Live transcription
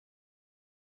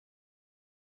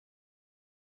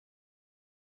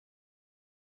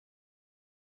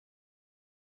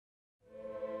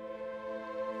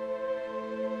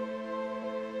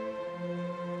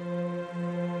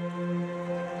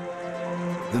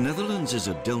The Netherlands is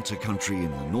a delta country in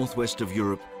the northwest of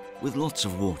Europe with lots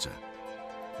of water.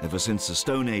 Ever since the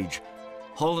Stone Age,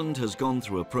 Holland has gone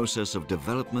through a process of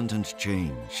development and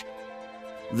change.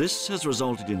 This has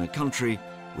resulted in a country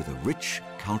with a rich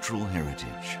cultural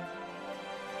heritage.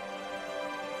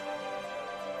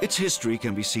 Its history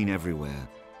can be seen everywhere,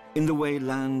 in the way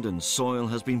land and soil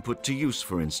has been put to use,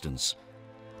 for instance,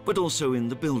 but also in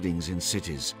the buildings in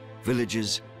cities,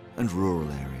 villages and rural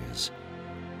areas,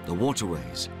 the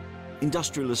waterways,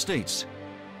 industrial estates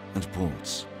and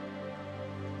ports.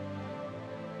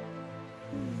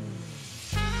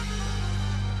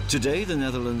 Today, the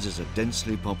Netherlands is a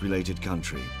densely populated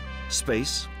country.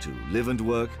 Space to live and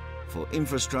work, for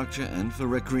infrastructure and for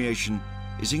recreation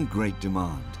is in great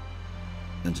demand.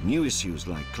 And new issues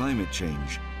like climate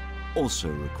change also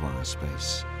require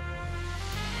space.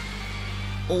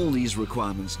 All these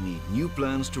requirements need new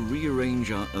plans to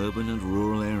rearrange our urban and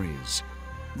rural areas.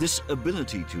 This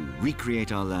ability to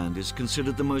recreate our land is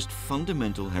considered the most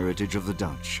fundamental heritage of the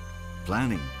Dutch.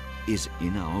 Planning is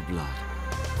in our blood.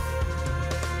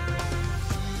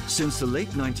 Since the late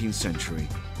 19th century,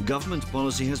 government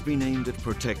policy has been aimed at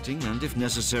protecting and, if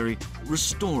necessary,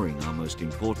 restoring our most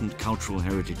important cultural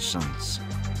heritage sites.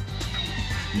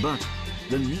 But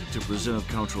the need to preserve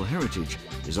cultural heritage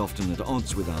is often at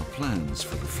odds with our plans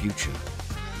for the future.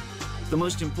 The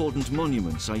most important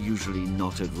monuments are usually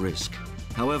not at risk.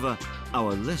 However,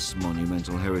 our less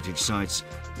monumental heritage sites,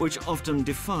 which often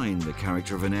define the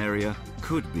character of an area,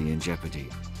 could be in jeopardy.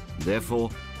 Therefore,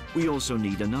 we also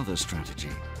need another strategy.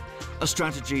 A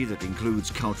strategy that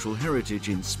includes cultural heritage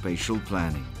in spatial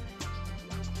planning.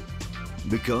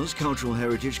 Because cultural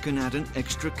heritage can add an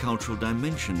extra cultural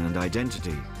dimension and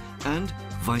identity, and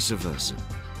vice versa.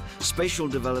 Spatial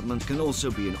development can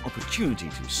also be an opportunity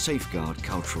to safeguard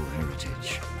cultural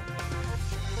heritage.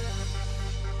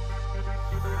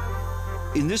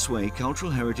 In this way, cultural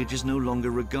heritage is no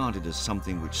longer regarded as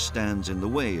something which stands in the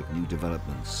way of new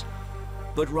developments,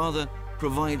 but rather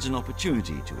provides an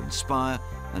opportunity to inspire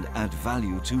and add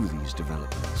value to these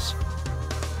developments.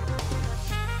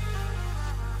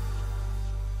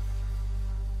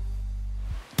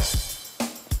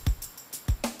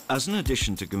 As an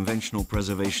addition to conventional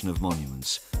preservation of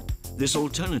monuments, this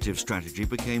alternative strategy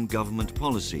became government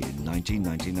policy in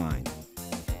 1999.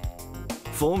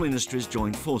 4 ministries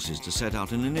joined forces to set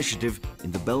out an initiative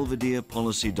in the Belvedere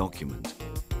policy document.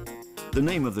 The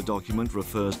name of the document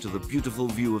refers to the beautiful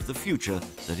view of the future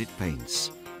that it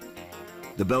paints.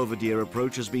 The Belvedere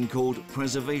Approach has been called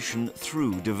preservation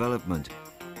through development.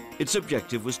 Its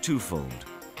objective was twofold: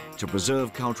 to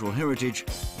preserve cultural heritage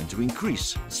and to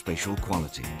increase spatial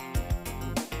quality.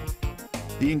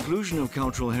 The inclusion of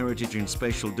cultural heritage in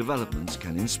spatial developments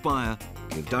can inspire,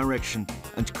 give direction,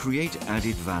 and create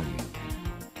added value.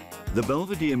 The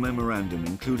Belvedere Memorandum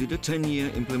included a 10-year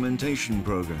implementation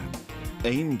program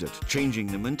aimed at changing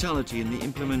the mentality in the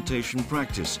implementation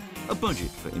practice, a budget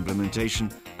for implementation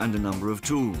and a number of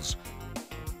tools.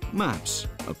 Maps,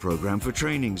 a program for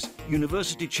trainings,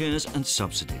 university chairs and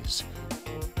subsidies.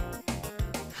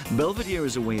 Belvedere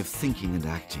is a way of thinking and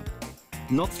acting,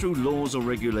 not through laws or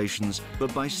regulations,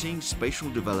 but by seeing spatial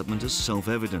development as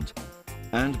self-evident,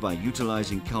 and by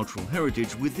utilizing cultural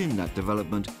heritage within that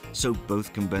development so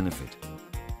both can benefit.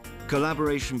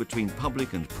 Collaboration between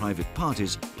public and private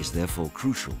parties is therefore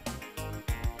crucial.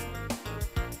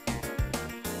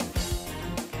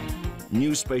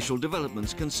 New spatial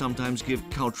developments can sometimes give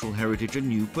cultural heritage a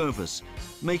new purpose,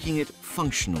 making it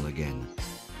functional again.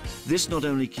 This not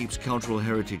only keeps cultural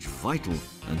heritage vital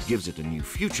and gives it a new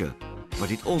future, but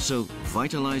it also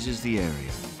vitalizes the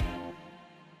area.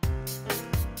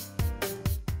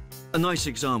 A nice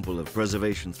example of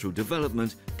preservation through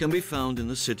development can be found in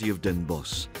the city of Den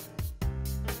Bosch.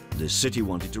 This city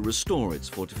wanted to restore its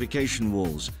fortification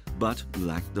walls, but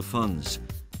lacked the funds.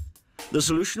 The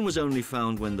solution was only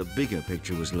found when the bigger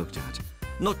picture was looked at,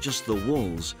 not just the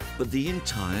walls, but the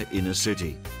entire inner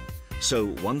city. So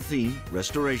one theme,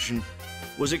 restoration,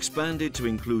 was expanded to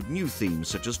include new themes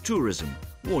such as tourism,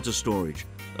 water storage,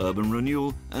 urban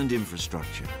renewal and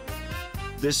infrastructure.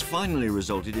 This finally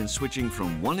resulted in switching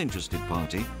from one interested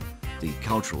party, the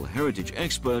cultural heritage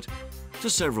expert,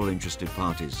 to several interested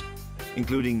parties,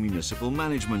 including municipal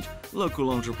management,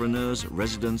 local entrepreneurs,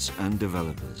 residents and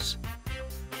developers.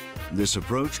 This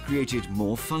approach created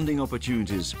more funding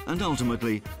opportunities and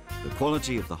ultimately, the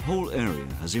quality of the whole area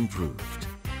has improved.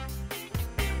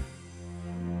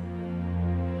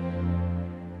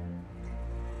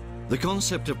 The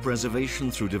concept of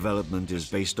preservation through development is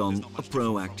based on a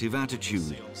proactive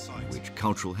attitude, in which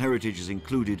cultural heritage is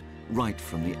included right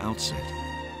from the outset.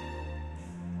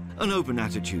 An open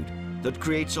attitude, that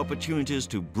creates opportunities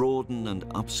to broaden and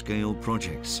upscale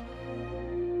projects.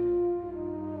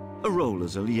 A role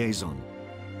as a liaison,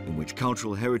 in which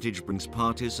cultural heritage brings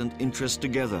parties and interests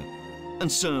together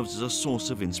and serves as a source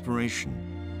of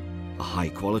inspiration. A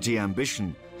high-quality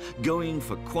ambition, going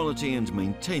for quality and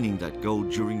maintaining that goal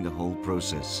during the whole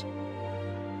process.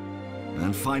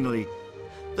 And finally,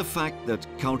 the fact that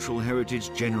cultural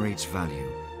heritage generates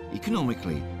value,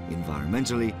 economically,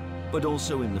 environmentally, but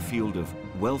also in the field of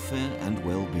welfare and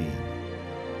well-being.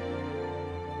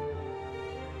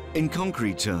 In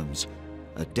concrete terms,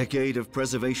 a decade of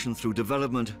preservation through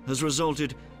development has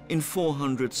resulted in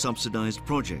 400 subsidized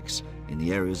projects in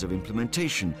the areas of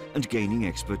implementation and gaining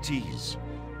expertise.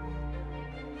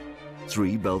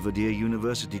 3 Belvedere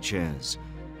University chairs,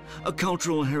 a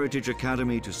cultural heritage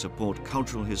academy to support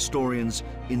cultural historians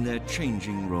in their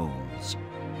changing roles.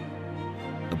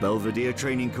 A Belvedere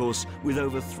training course with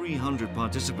over 300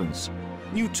 participants,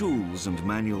 new tools and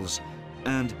manuals,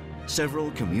 and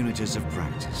several communities of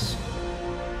practice.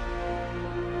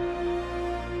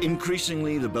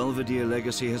 Increasingly, the Belvedere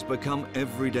legacy has become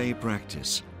everyday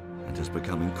practice and has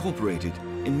become incorporated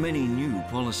in many new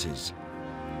policies.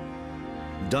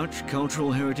 Dutch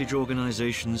cultural heritage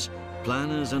organizations,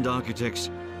 planners and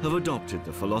architects have adopted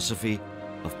the philosophy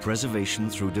of preservation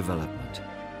through development.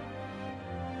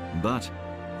 But,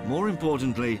 more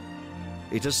importantly,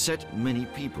 it has set many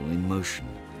people in motion.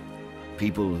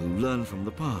 People who learn from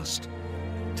the past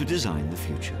to design the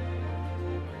future.